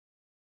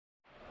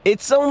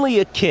It's only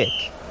a kick,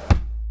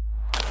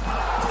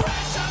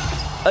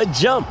 a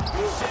jump,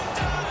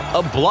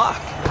 a block.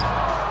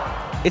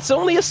 It's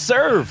only a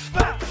serve.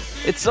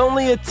 It's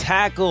only a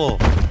tackle,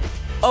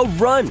 a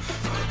run.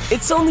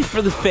 It's only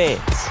for the fans.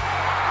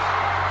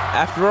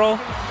 After all,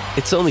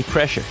 it's only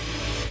pressure.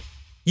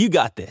 You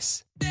got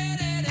this.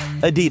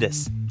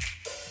 Adidas.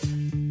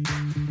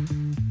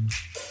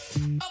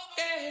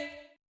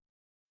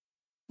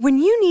 When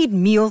you need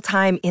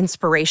mealtime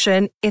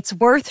inspiration, it's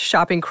worth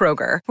shopping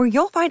Kroger, where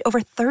you'll find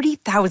over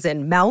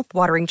 30,000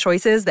 mouth-watering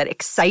choices that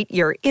excite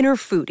your inner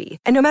foodie.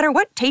 And no matter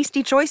what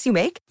tasty choice you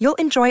make, you'll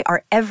enjoy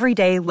our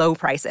everyday low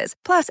prices,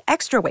 plus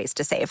extra ways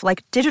to save,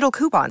 like digital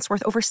coupons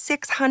worth over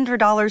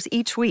 $600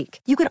 each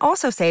week. You can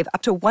also save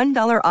up to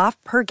 $1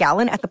 off per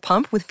gallon at the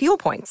pump with fuel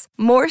points.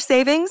 More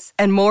savings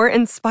and more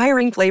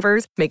inspiring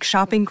flavors make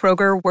shopping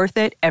Kroger worth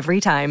it every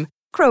time.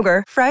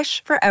 Kroger,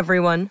 fresh for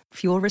everyone.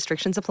 Fuel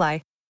restrictions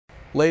apply.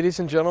 Ladies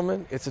and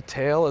gentlemen, it's a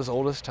tale as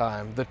old as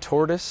time. The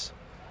tortoise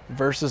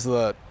versus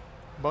the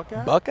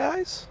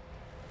Buckeyes?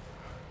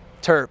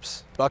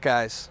 Terps,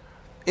 Buckeyes.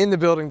 In the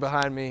building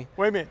behind me.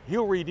 Wait a minute,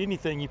 he'll read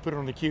anything you put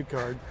on the cue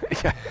card.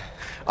 Yeah.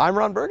 I'm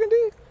Ron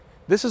Burgundy.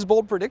 This is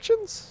Bold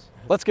Predictions.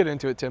 Let's get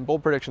into it, Tim.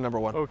 Bold prediction number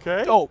one.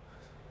 Okay.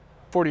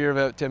 40-year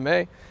vet Tim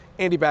May.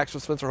 Andy Baxter,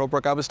 Spencer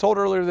Holbrook. I was told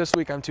earlier this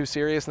week I'm too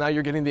serious. Now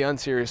you're getting the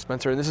unserious,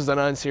 Spencer. And this is an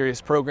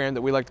unserious program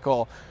that we like to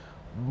call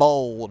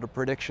Bold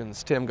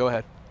Predictions. Tim, go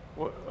ahead.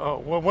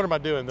 What am I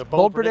doing? The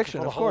bold prediction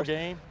for the of whole course.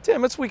 game?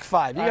 Tim, it's week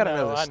 5. You got to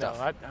know this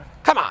stuff.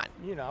 Come on.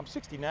 You know, I'm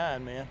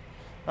 69, man.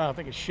 I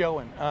think it's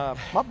showing.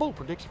 My bold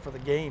prediction for the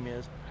game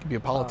is... Could be a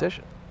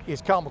politician.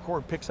 Is Kyle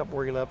McCord picks up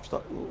where he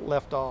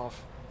left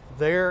off.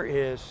 There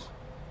is,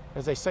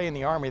 as they say in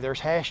the Army,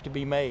 there's hash to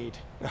be made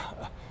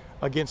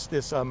against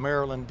this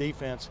Maryland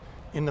defense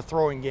in the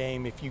throwing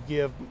game if you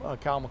give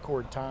Kyle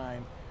McCord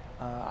time.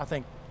 I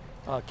think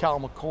Kyle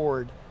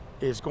McCord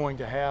is going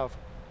to have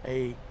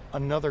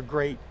another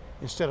great,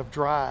 instead of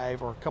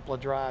drive or a couple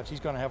of drives, he's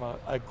going to have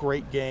a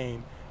great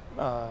game.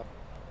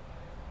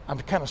 I'm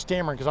kind of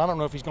stammering because I don't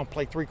know if he's going to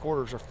play 3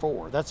 quarters or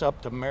 4. That's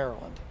up to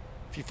Maryland,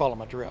 if you follow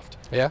my drift.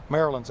 Yeah.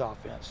 Maryland's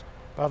offense.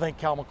 But I think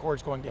Kyle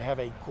McCord's going to have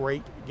a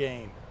great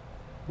game.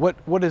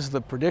 What is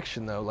the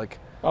prediction, though?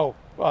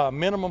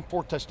 Minimum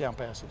 4 touchdown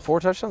passes.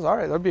 4 touchdowns? All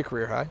right, that would be a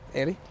career high.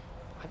 Andy?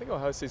 I think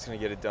Ohio State's going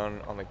to get it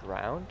done on the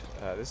ground.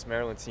 This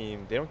Maryland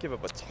team, they don't give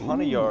up a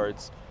ton of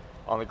yards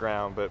on the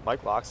ground, but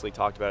Mike Loxley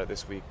talked about it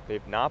this week.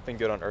 They've not been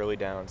good on early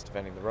downs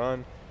defending the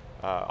run.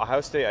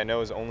 Ohio State, I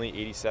know, is only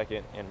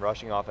 82nd in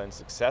rushing offense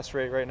success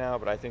rate right now,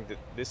 but I think that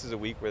this is a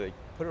week where they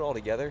put it all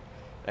together.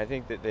 And I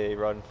think that they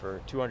run for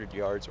 200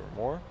 yards or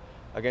more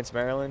against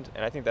Maryland,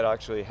 and I think that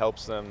actually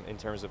helps them in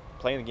terms of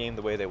playing the game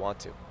the way they want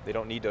to. They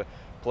don't need to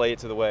play it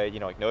to the way,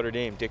 like Notre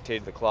Dame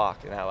dictated the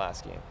clock in that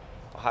last game.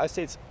 Ohio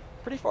State's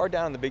pretty far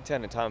down in the Big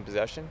Ten in time of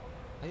possession.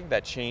 I think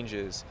that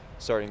changes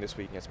starting this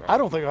week against Maryland. I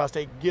don't think Ohio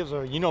State gives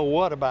a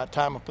you-know-what about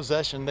time of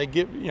possession. They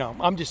give,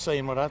 I'm just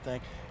saying what I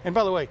think. And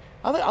by the way,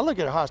 I look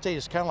at Ohio State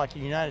as kind of like the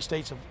United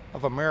States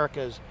of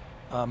America's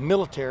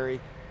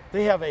military.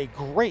 They have a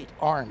great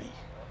Army.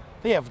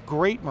 They have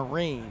great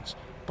Marines,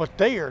 but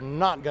they are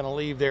not going to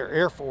leave their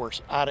Air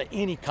Force out of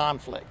any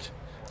conflict.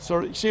 So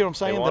you see what I'm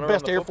saying? The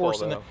best Air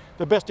Force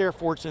the best Air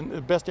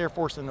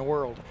Force in the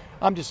world.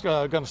 I'm just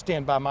going to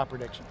stand by my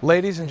prediction.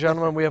 Ladies and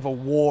gentlemen, we have a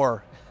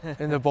war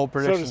in the bold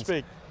predictions. So to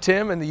speak.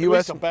 Tim and the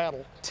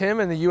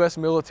U.S.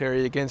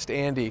 military against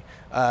Andy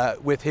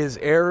with his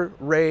air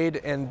raid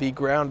and the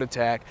ground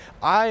attack.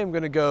 I am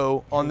going to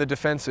go on the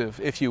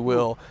defensive, if you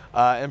will,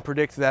 and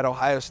predict that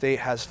Ohio State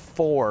has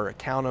 4,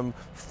 count them,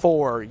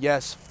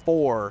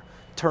 4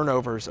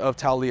 turnovers of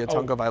Taulia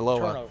Tagovailoa.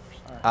 Turnovers.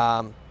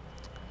 All right.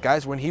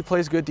 Guys, when he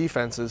plays good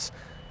defenses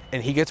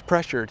and he gets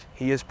pressured,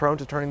 he is prone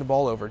to turning the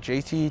ball over.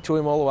 JT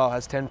Tuimoloau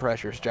has 10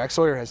 pressures. Jack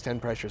Sawyer has 10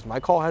 pressures.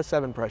 Mike Hall has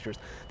 7 pressures.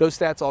 Those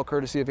stats all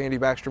courtesy of Andy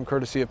Backstrom,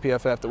 courtesy of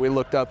PFF that we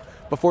looked up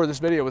before this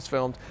video was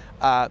filmed.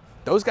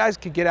 Those guys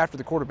could get after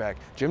the quarterback.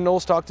 Jim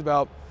Knowles talked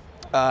about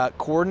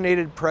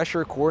coordinated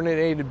pressure,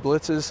 coordinated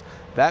blitzes.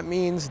 That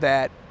means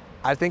that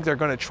I think they're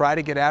going to try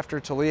to get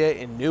after Taulia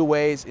in new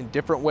ways, in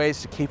different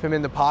ways to keep him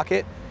in the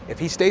pocket. If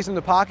he stays in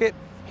the pocket,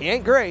 he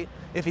ain't great.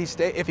 If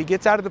he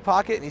gets out of the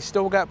pocket and he's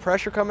still got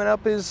pressure coming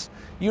up his,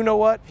 he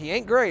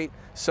ain't great.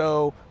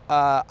 So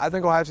I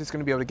think Ohio State's going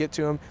to be able to get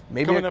to him.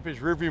 Maybe coming up his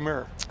rearview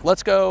mirror.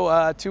 Let's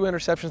go 2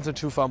 interceptions and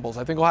 2 fumbles.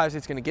 I think Ohio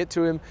State's going to get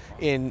to him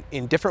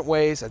in different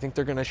ways. I think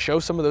they're going to show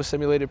some of those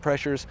simulated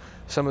pressures,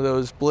 some of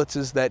those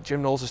blitzes that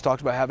Jim Knowles has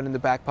talked about having in the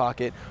back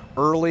pocket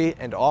early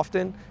and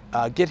often,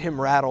 get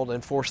him rattled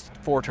and force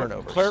 4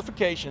 turnovers.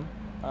 Clarification,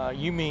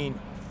 you mean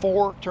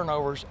 4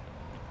 turnovers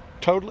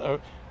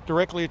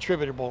directly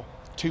attributable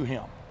to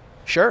him.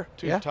 Sure.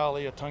 To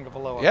Taulia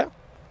Tagovailoa. Yeah.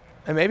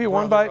 And maybe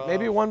one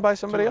by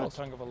somebody else.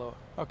 Tagovailoa.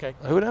 Okay.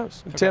 Who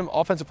knows? Okay. Tim,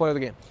 offensive player of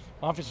the game.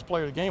 Offensive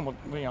player of the game.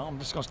 Well, I'm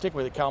just going to stick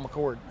with it. Kyle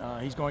McCord.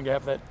 He's going to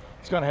have that.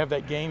 He's going to have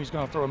that game. He's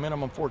going to throw a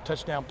minimum 4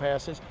 touchdown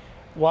passes.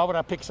 Why would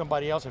I pick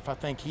somebody else if I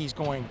think he's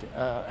going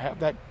to have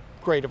that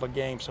great of a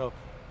game? So,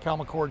 Kyle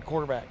McCord,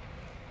 quarterback.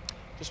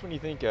 just when you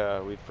think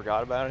we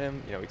forgot about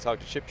him, we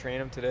talked to Chip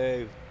Trainum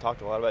today. We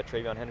talked a lot about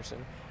Travion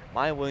Henderson.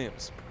 Maya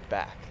Williams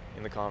back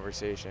in the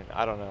conversation.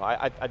 I don't know.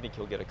 I think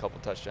he'll get a couple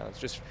touchdowns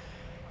just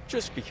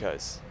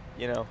because.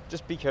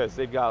 Just because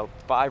they've got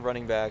 5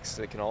 running backs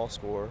that can all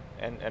score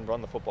and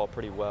run the football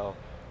pretty well.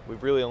 We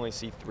really only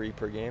see 3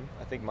 per game.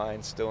 I think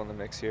Mayan's still in the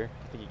mix here.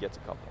 I think he gets a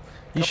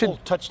couple.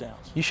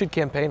 Touchdowns. You should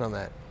campaign on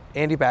that.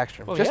 Andy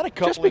Backstrom. Well, just, he had a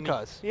couple just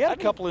because. He had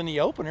a couple in the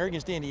opener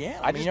against Indiana.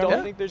 I just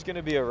don't think there's going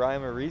to be a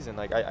rhyme or reason.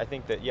 Like, I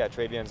think that,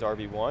 Travion's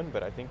RB1,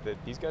 but I think that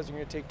these guys are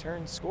going to take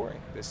turns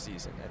scoring this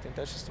season. I think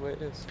that's just the way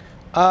it is.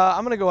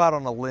 I'm going to go out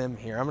on a limb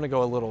here. I'm going to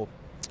go a little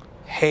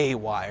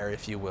haywire,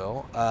 if you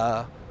will.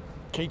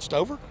 Kate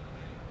Stover?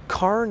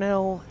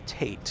 Carnell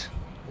Tate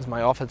is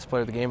my offensive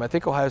player of the game. I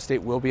think Ohio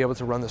State will be able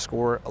to run the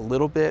score a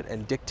little bit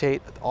and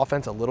dictate the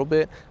offense a little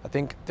bit. I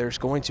think there's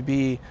going to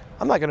be,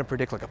 I'm not going to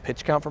predict like a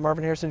pitch count for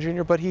Marvin Harrison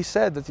Jr., but he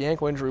said that the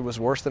ankle injury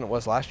was worse than it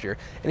was last year.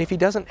 And if he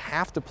doesn't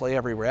have to play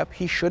every rep,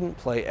 he shouldn't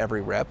play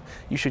every rep.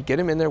 You should get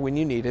him in there when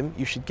you need him.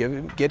 You should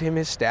get him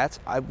his stats.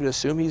 I would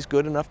assume he's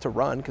good enough to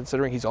run,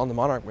 considering he's on the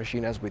Monarch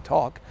machine as we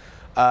talk.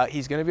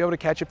 He's going to be able to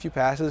catch a few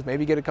passes,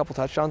 maybe get a couple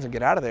touchdowns and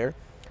get out of there.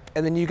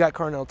 And then you got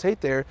Carnell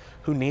Tate there,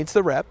 who needs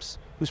the reps,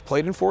 who's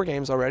played in 4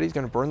 games already. He's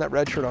going to burn that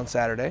red shirt on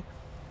Saturday.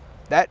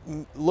 That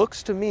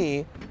looks to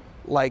me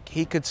like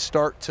he could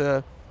start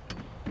to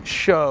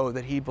show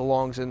that he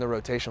belongs in the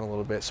rotation a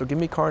little bit. So give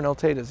me Carnell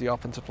Tate as the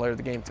offensive player of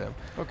the game, Tim.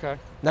 Okay.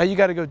 Now you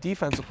got to go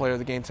defensive player of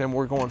the game, Tim.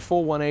 We're going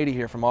full 180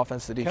 here from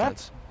offense to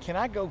defense. Can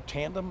I go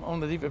tandem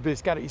on the defense?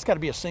 But it's got to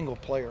be a single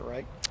player,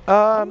 right?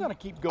 I'm going to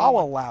keep going. I'll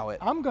allow it.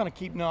 I'm going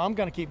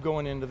to keep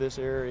going into this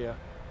area.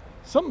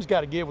 Something's got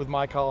to give with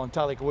Mike Hall and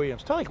Tyleik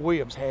Williams. Tyleik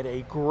Williams had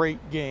a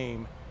great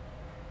game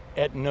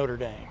at Notre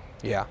Dame.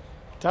 Yeah.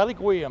 Tyleik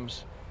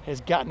Williams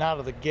has gotten out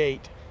of the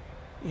gate.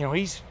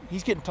 He's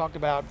getting talked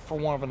about, for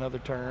want of another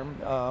term,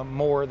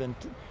 more than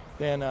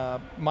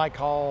Mike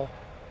Hall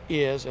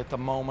is at the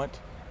moment.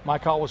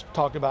 Mike Hall was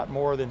talked about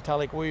more than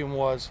Tyleik Williams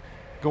was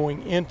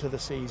going into the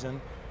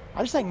season.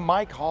 I just think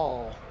Mike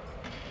Hall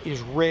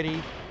is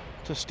ready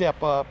to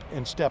step up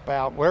and step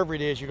out, wherever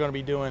it is you're going to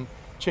be doing,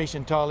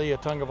 chasing Talia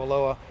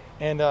Tungavaloa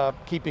and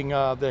keeping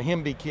the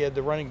Hemby kid,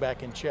 the running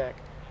back, in check.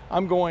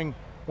 I'm going,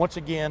 once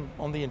again,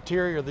 on the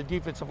interior of the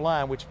defensive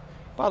line, which,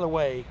 by the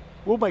way,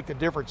 will make the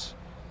difference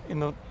in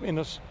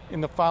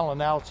the final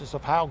analysis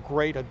of how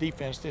great a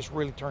defense this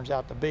really turns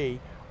out to be,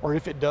 or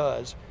if it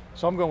does.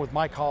 So I'm going with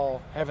Mike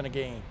Hall having a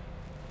game.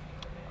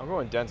 I'm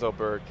going Denzel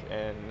Burke,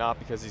 and not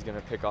because he's going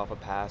to pick off a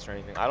pass or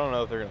anything. I don't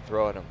know if they're going to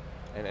throw at him.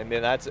 And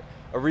then that's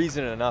a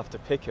reason enough to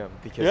pick him,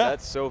 because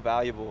that's so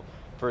valuable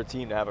for a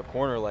team to have a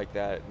corner like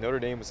that. Notre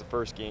Dame was the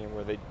first game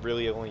where they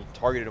really only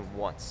targeted him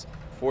once.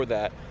 Before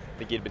that, I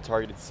think he'd been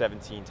targeted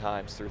 17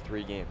 times through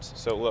 3 games.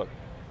 So look,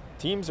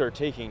 teams are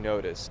taking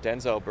notice.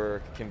 Denzel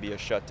Burke can be a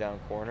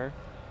shutdown corner.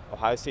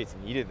 Ohio State's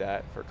needed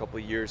that for a couple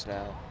of years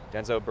now.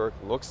 Denzel Burke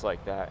looks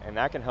like that, and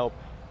that can help,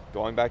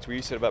 going back to what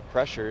you said about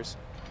pressures,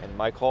 and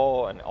Mike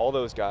Hall and all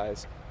those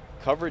guys,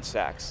 coverage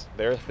sacks,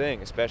 they're a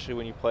thing, especially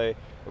when you play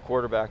a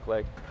quarterback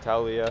like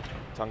Talia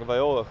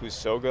Tungavaloa, who's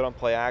so good on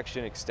play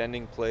action,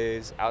 extending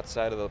plays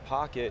outside of the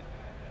pocket.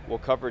 Well,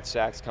 coverage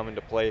sacks come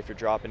into play if you're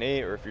dropping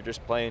 8, or if you're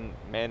just playing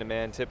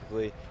man-to-man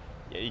typically.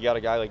 You got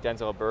a guy like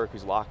Denzel Burke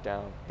who's locked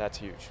down. That's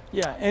huge.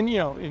 Yeah, and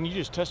you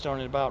just touched on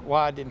it about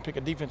why I didn't pick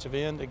a defensive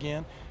end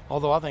again,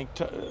 although I think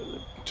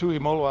Tuli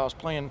Moloau is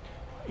playing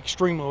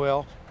extremely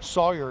well.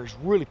 Sawyer has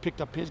really picked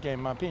up his game,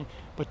 in my opinion.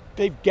 But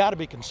they've got to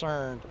be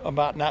concerned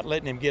about not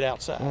letting him get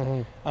outside.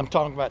 Mm-hmm. I'm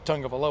talking about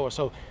Tungavaloa.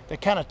 So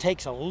that kind of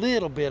takes a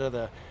little bit of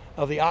the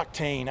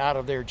octane out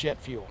of their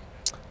jet fuel.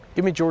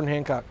 Give me Jordan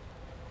Hancock.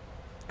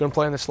 Going to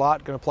play in the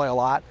slot, going to play a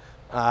lot.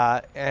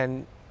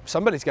 And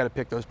somebody's got to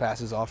pick those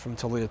passes off from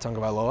Talia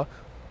Tungavaloa.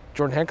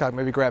 Jordan Hancock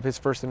maybe grab his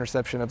first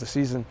interception of the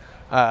season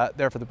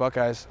there for the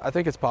Buckeyes. I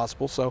think it's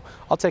possible, so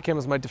I'll take him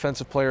as my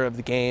defensive player of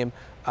the game.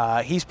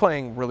 He's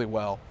playing really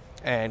well,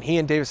 and he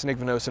and Davis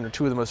Igbinosun are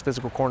 2 of the most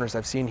physical corners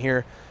I've seen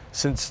here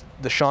since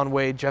the Sean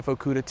Wade, Jeff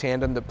Okudah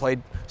tandem that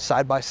played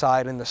side by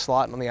side in the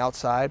slot and on the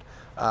outside.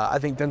 I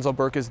think Denzel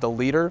Burke is the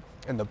leader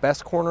and the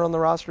best corner on the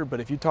roster, but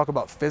if you talk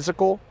about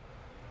physical,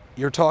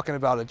 you're talking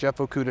about a Jeff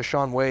Okudah,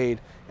 Sean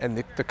Wade, and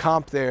the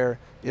comp there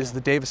is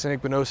the Davis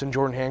Igbinosun,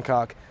 Jordan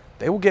Hancock.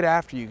 They will get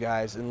after you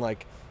guys, and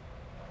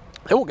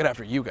they won't get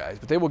after you guys,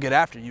 but they will get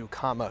after you,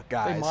 guys.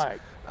 They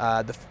might.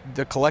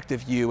 The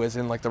collective you, as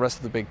in the rest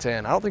of the Big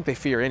Ten. I don't think they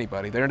fear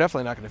anybody. They're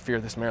definitely not going to fear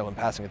this Maryland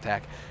passing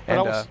attack. And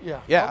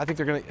I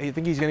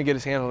think he's going to get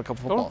his hand on a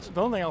couple footballs.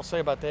 The only thing I'll say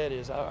about that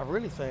is I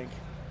really think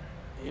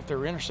if their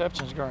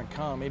interceptions are going to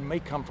come, it may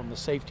come from the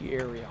safety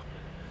area,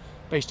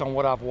 based on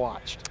what I've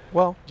watched.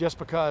 Well, just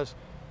because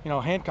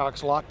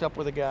Hancock's locked up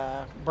with a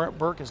guy,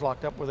 Burke is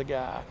locked up with a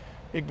guy.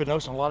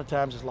 Igbinosun a lot of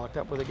times is locked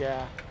up with a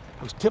guy.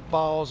 Those tip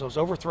balls, those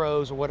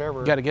overthrows, or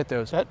whatever. Got to get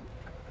those.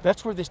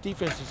 That's where this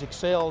defense has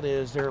excelled.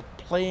 Is they're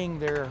playing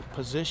their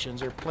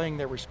positions, they're playing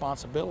their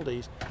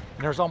responsibilities,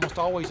 and there's almost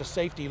always a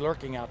safety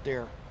lurking out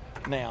there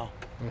now,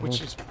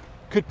 which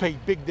could pay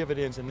big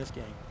dividends in this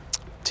game.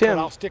 Tim,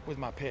 but I'll stick with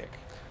my pick.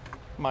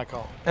 My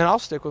call. And I'll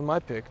stick with my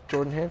pick,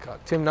 Jordan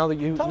Hancock. Tim, now that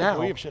you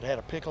Williams should have had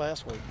a pick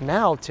last week.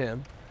 Now,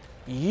 Tim,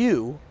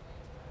 you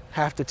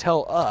have to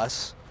tell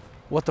us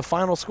what the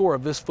final score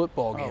of this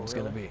football game is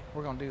going to be.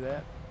 We're going to do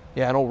that.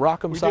 Yeah, an old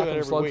Rock'em We do that Sock'em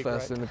every week,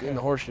 Slugfest right? in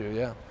the horseshoe,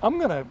 yeah. I'm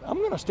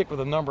gonna stick with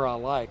a number I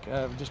like,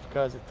 just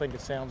because I think it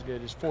sounds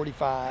good. It's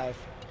 45-13.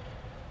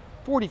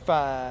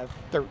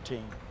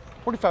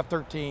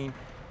 45-13,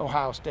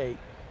 Ohio State.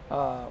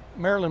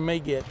 Maryland may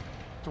get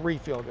 3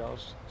 field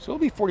goals. So it'll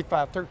be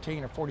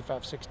 45-13 or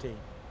 45-16.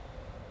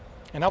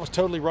 And I was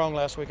totally wrong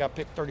last week. I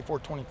picked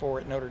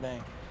 34-24 at Notre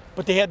Dame.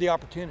 But they had the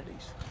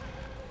opportunities.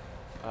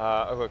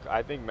 Look,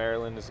 I think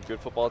Maryland is a good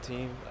football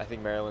team. I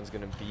think Maryland's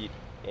going to beat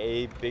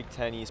a Big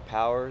Ten East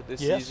power this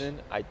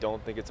season. I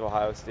don't think it's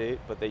Ohio State,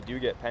 but they do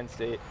get Penn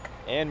State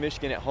and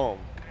Michigan at home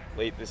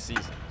late this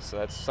season. So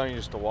that's something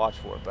just to watch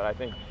for. But I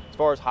think as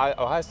far as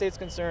Ohio State's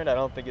concerned, I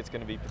don't think it's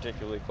going to be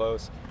particularly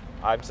close.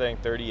 I'm saying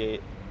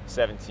 38-17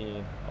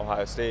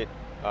 Ohio State.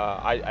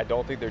 I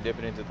don't think they're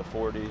dipping into the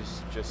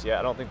 40s just yet.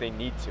 I don't think they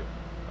need to.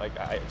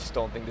 I just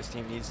don't think this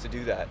team needs to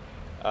do that.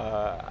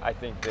 I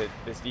think that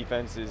this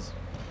defense is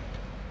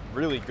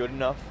really good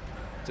enough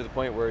to the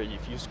point where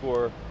if you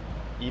score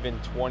even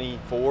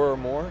 24 or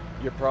more,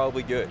 you're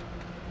probably good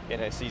in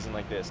a season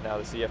like this. Now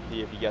the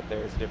CFP, if you get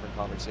there, is a different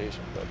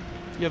conversation. But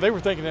yeah, they were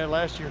thinking that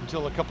last year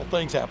until a couple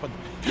things happened.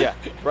 Yeah,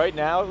 right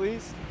now at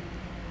least,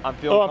 I'm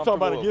feeling I'm talking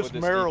comfortable about against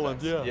with this Maryland.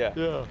 defense.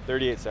 Yeah.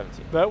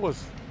 38-17. That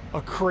was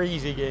a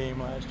crazy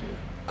game last year.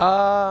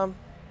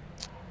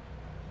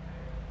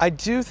 I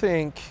do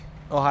think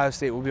Ohio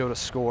State will be able to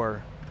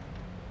score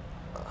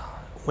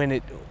when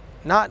it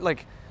not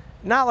like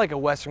a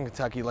Western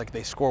Kentucky, like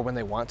they score when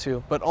they want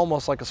to, but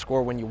almost like a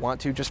score when you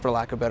want to, just for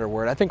lack of a better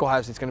word. I think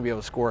Ohio State's going to be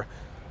able to score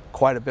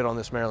quite a bit on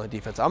this Maryland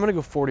defense. I'm going to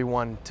go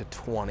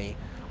 41-20.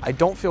 I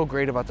don't feel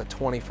great about the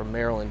 20 from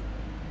Maryland,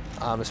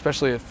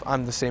 especially if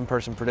I'm the same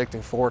person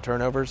predicting 4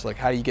 turnovers. Like,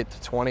 how do you get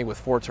to 20 with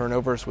 4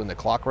 turnovers when the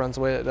clock runs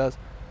the way it does?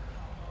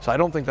 So I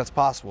don't think that's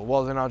possible.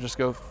 Well, then I'll just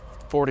go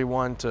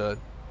 41-14.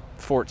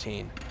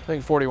 I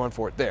think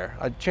 41-4 there.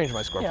 I changed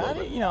my score for a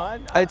little bit.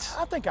 I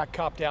think I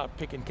copped out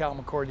picking Cal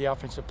McCord, the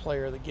offensive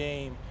player of the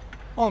game,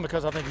 only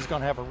because I think he's going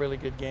to have a really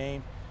good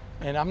game.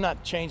 And I'm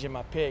not changing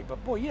my pick,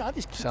 but boy, I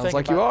just keep Sounds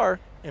like you are.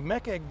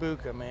 Emeka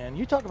Egbuka, man,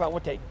 you talk about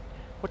what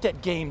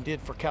that game did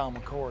for Cal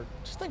McCord.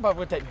 Just think about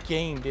what that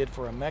game did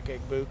for Emeka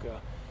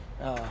Egbuka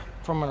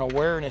from an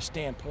awareness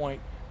standpoint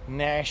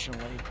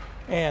nationally,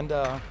 and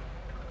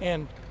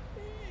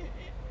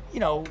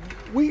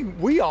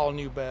we all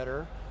knew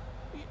better.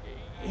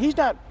 He's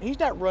not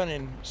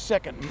running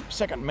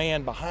second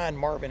man behind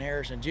Marvin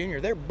Harrison Jr.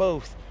 They're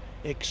both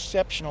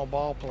exceptional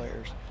ball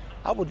players.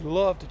 I would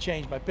love to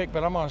change my pick,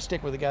 but I'm going to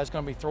stick with the guy that's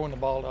going to be throwing the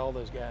ball to all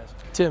those guys.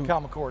 Tim,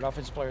 Cal McCord,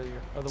 offensive player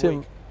of the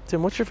week.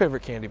 Tim, what's your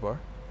favorite candy bar?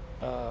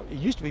 It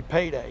used to be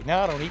Payday.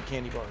 Now I don't eat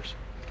candy bars.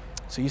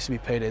 So it used to be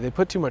Payday. They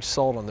put too much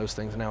salt on those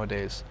things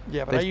nowadays.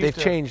 Yeah, but they've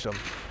changed them.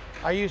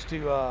 I used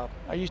to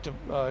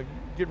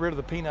get rid of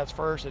the peanuts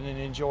first and then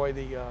enjoy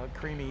the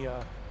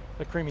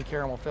creamy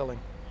caramel filling.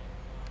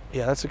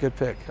 Yeah, that's a good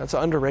pick. That's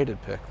an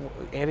underrated pick.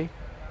 Andy?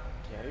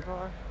 Candy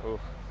bar? Oh,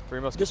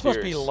 Three Musketeers. This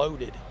must be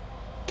loaded.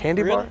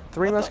 Candy Really? bar?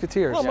 Three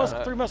Musketeers.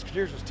 Well, Three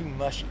Musketeers was too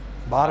mushy.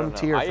 Bottom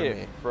tier I for ate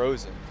me. it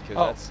frozen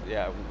because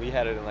we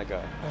had it in like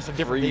a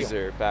different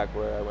freezer back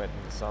where I went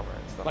in the summer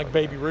and stuff. Like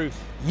Baby Ruth.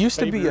 Used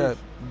to Baby be Ruth.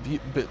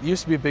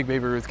 a big Baby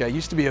Ruth guy.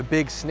 Used to be a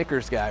big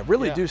Snickers guy.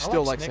 Really Yeah, do I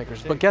still like like Snickers,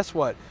 Snickers. too. But guess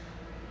what?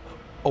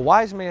 A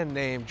wise man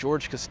named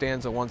George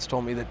Costanza once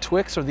told me that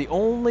Twix are the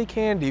only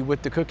candy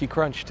with the cookie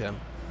crunch,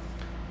 Tim.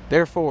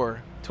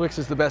 Therefore, Twix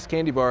is the best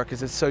candy bar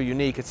because it's so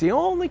unique. It's the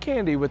only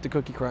candy with the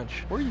cookie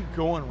crunch. Where are you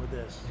going with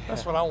this?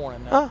 That's what I want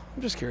to know.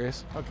 I'm just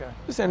curious. Okay.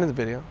 Just ending the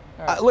video.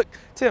 All right. Look,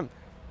 Tim,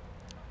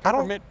 I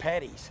don't Peppermint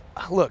patties.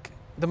 look.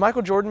 The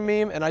Michael Jordan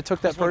meme, and I took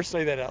I that just want to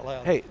personally. say that out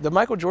loud. Hey, the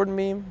Michael Jordan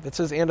meme that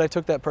says "and I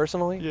took that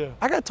personally." Yeah.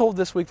 I got told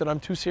this week that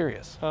I'm too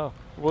serious. Oh,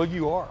 well,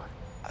 you are.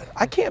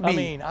 I can't be. I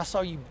mean, I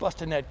saw you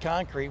busting that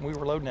concrete, and we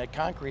were loading that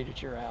concrete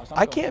at your house.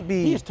 I can't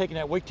be- He is taking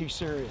that way too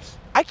serious.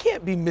 I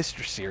can't be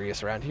Mr.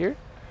 Serious around here.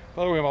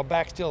 By the way, my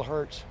back still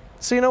hurts.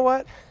 So you know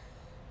what?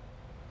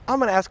 I'm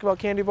going to ask about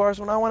candy bars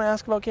when I want to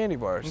ask about candy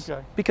bars.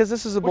 Okay. Because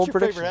this is a What's bold your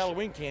prediction. favorite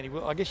Halloween candy?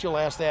 Well, I guess you'll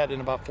ask that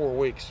in about 4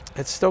 weeks.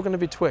 It's still going to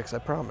be Twix, I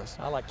promise.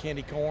 I like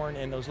candy corn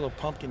and those little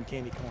pumpkin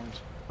candy corns.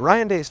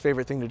 Ryan Day's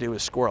favorite thing to do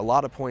is score a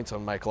lot of points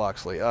on Mike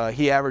Loxley.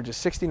 He averages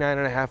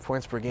 69.5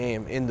 points per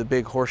game in the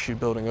big horseshoe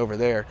building over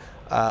there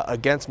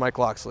against Mike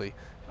Loxley.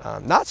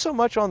 Not so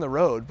much on the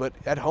road, but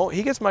at home.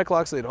 He gets Mike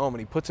Loxley at home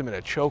and he puts him in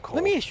a chokehold.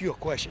 Let me ask you a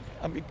question,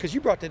 because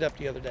you brought that up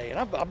the other day, and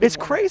I've been It's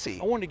wondering- crazy.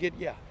 I wanted to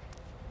get,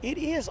 It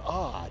is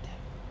odd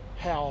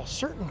how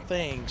certain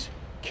things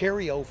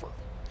carry over.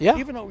 Yeah.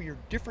 Even though you're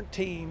different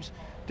teams,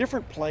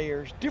 different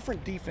players,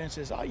 different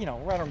defenses, right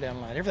on down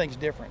the line, everything's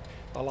different.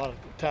 A lot of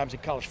times in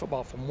college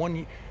football,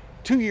 from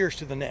 2 years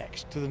to the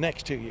next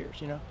 2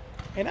 years,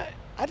 And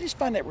I just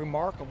find that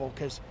remarkable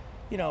because,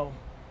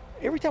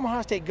 every time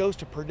Ohio State goes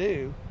to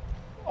Purdue,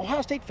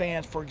 Ohio State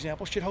fans, for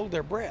example, should hold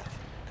their breath.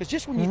 Because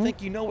just when you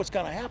think you know what's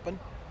going to happen,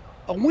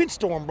 a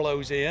windstorm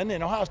blows in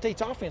and Ohio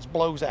State's offense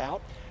blows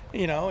out.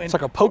 And It's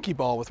like a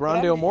Pokeball with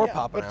Rondale Moore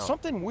popping but out.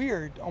 Something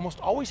weird almost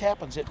always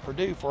happens at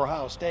Purdue for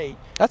Ohio State.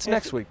 That's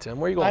next week, Tim.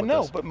 Where are you going I with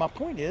know, this? but my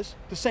point is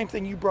the same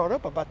thing you brought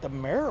up about the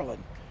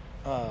Maryland,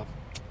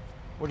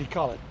 what do you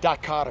call it,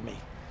 dichotomy,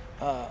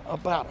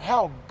 about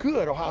how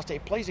good Ohio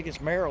State plays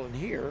against Maryland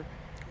here.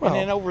 Well,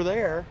 and then over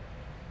there,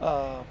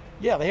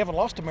 they haven't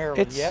lost to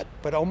Maryland yet,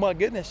 but oh my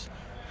goodness,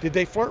 did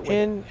they flirt with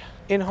it.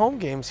 In home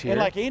games here. And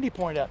like Andy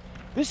pointed out,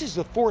 this is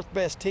the fourth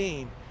best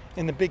team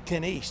in the Big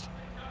Ten East,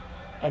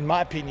 in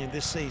my opinion,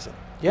 this season.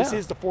 Yeah. This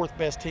is the fourth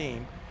best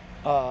team.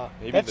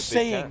 Maybe That's the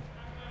Big Ten.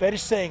 that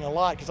is saying a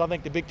lot because I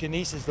think the Big Ten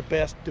East is the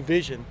best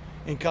division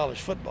in college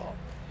football.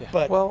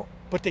 Yeah.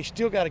 But they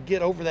still got to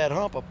get over that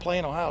hump of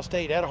playing Ohio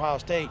State at Ohio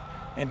State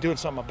and doing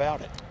something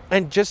about it.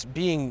 And just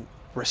being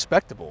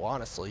respectable,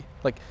 honestly.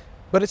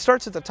 But it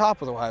starts at the top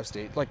with Ohio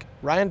State. Like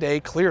Ryan Day,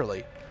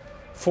 clearly,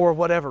 for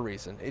whatever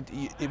reason,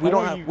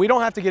 we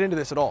don't have to get into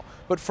this at all.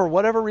 But for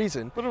whatever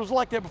reason, But it was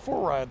like that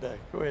before Ryan Day.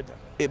 Go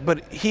ahead.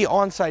 but he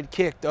onside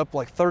kicked up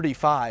like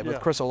 35 with Yeah.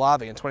 Chris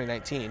Olave in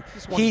 2019.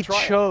 Just wanted He to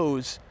try it.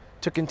 chose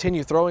to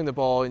continue throwing the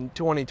ball in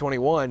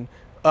 2021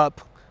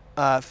 up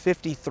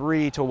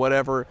 53 to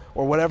whatever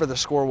the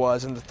score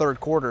was in the third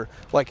quarter.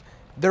 Like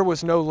there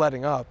was no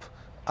letting up.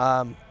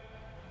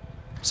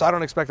 So I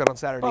don't expect that on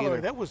Saturday By the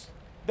either. way,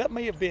 that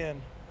may have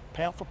been,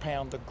 pound for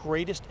pound, the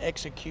greatest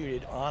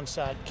executed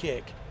onside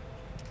kick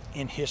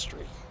in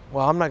history.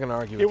 Well, I'm not going to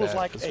argue with It was that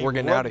like 'cause a we're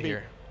getting out of rugby-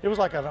 here. It was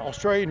like an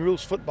Australian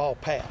rules football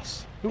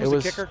pass. Who was It the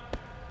was- kicker?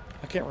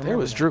 I can't I remember. think it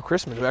was now. Drew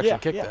Chrisman who actually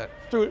kicked that.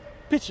 Threw it,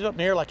 pitched it up in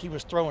the air like he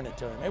was throwing it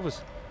to him. It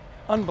was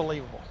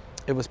unbelievable.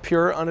 It was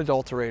pure,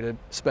 unadulterated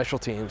special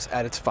teams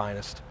at its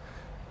finest.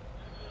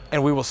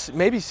 And we will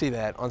maybe see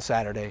that on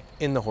Saturday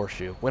in the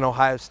Horseshoe when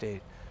Ohio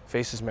State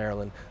faces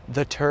Maryland.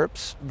 The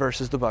Terps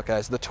versus the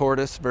Buckeyes, the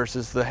tortoise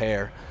versus the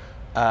hare.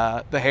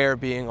 The hare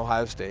being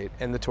Ohio State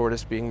and the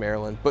tortoise being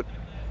Maryland. But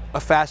a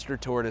faster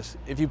tortoise.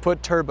 If you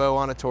put turbo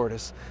on a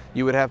tortoise,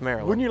 you would have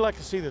Maryland. Wouldn't you like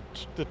to see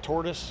the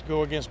tortoise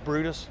go against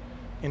Brutus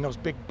in those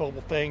big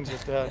bubble things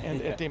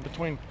in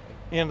between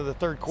the end of the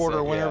third quarter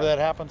or whenever that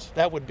happens?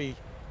 That would be.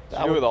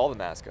 I would, with all the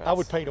mascots. I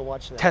would pay to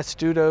watch that.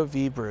 Testudo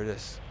v.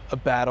 Brutus. A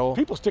battle.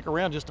 People stick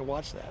around just to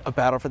watch that. A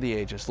battle for the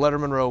ages.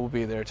 Letterman Rowe will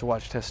be there to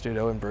watch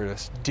Testudo and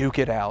Brutus duke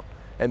it out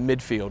at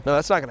midfield. No,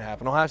 that's not going to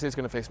happen. Ohio State's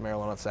going to face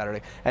Maryland on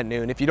Saturday at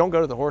noon. If you don't go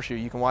to the Horseshoe,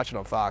 you can watch it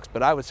on Fox,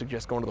 but I would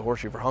suggest going to the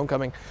Horseshoe for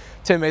homecoming.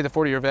 Tim May, the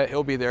 40-year vet,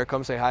 he'll be there.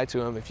 Come say hi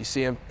to him if you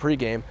see him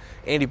pregame.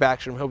 Andy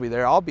Backstrom, he'll be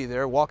there. I'll be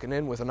there walking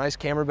in with a nice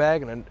camera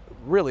bag and a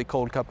really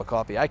cold cup of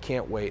coffee. I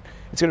can't wait.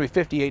 It's going to be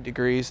 58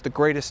 degrees, the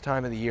greatest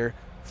time of the year.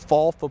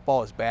 Fall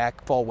football is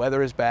back. Fall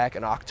weather is back.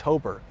 And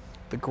October,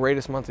 the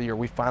greatest month of the year.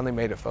 We finally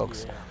made it,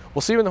 folks. Yeah.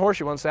 We'll see you in the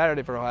Horseshoe on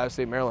Saturday for Ohio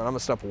State, Maryland. I'm going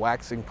to stop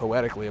waxing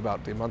poetically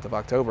about the month of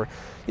October.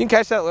 You can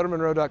catch that at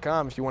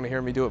LettermanRow.com if you want to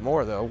hear me do it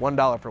more, though.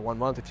 $1 for 1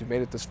 month if you've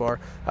made it this far.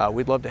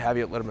 We'd love to have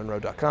you at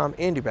LettermanRow.com.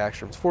 Andy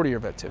Backstrom's 40-year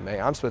vet Tim May.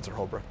 I'm Spencer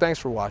Holbrook. Thanks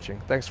for watching.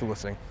 Thanks for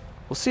listening.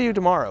 We'll see you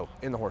tomorrow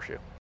in the Horseshoe.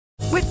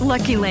 With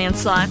Lucky Land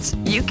Slots,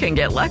 you can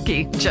get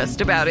lucky just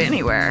about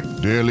anywhere.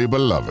 Dearly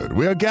beloved,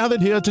 we are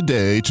gathered here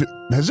today to...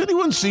 Has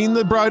anyone seen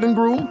the bride and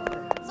groom?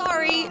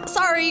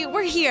 Sorry,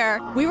 we're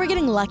here. We were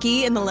getting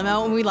lucky in the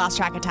limo and we lost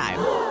track of time.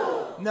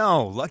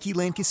 No, Lucky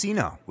Land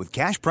Casino, with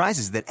cash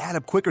prizes that add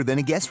up quicker than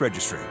a guest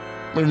registry.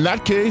 In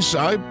that case,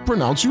 I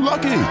pronounce you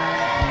lucky.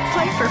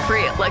 Play for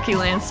free at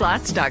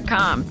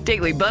LuckyLandSlots.com.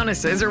 Daily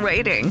bonuses are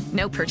waiting.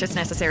 No purchase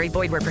necessary.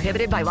 Void where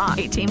prohibited by law.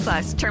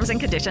 18+. Terms and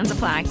conditions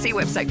apply. See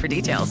website for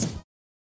details.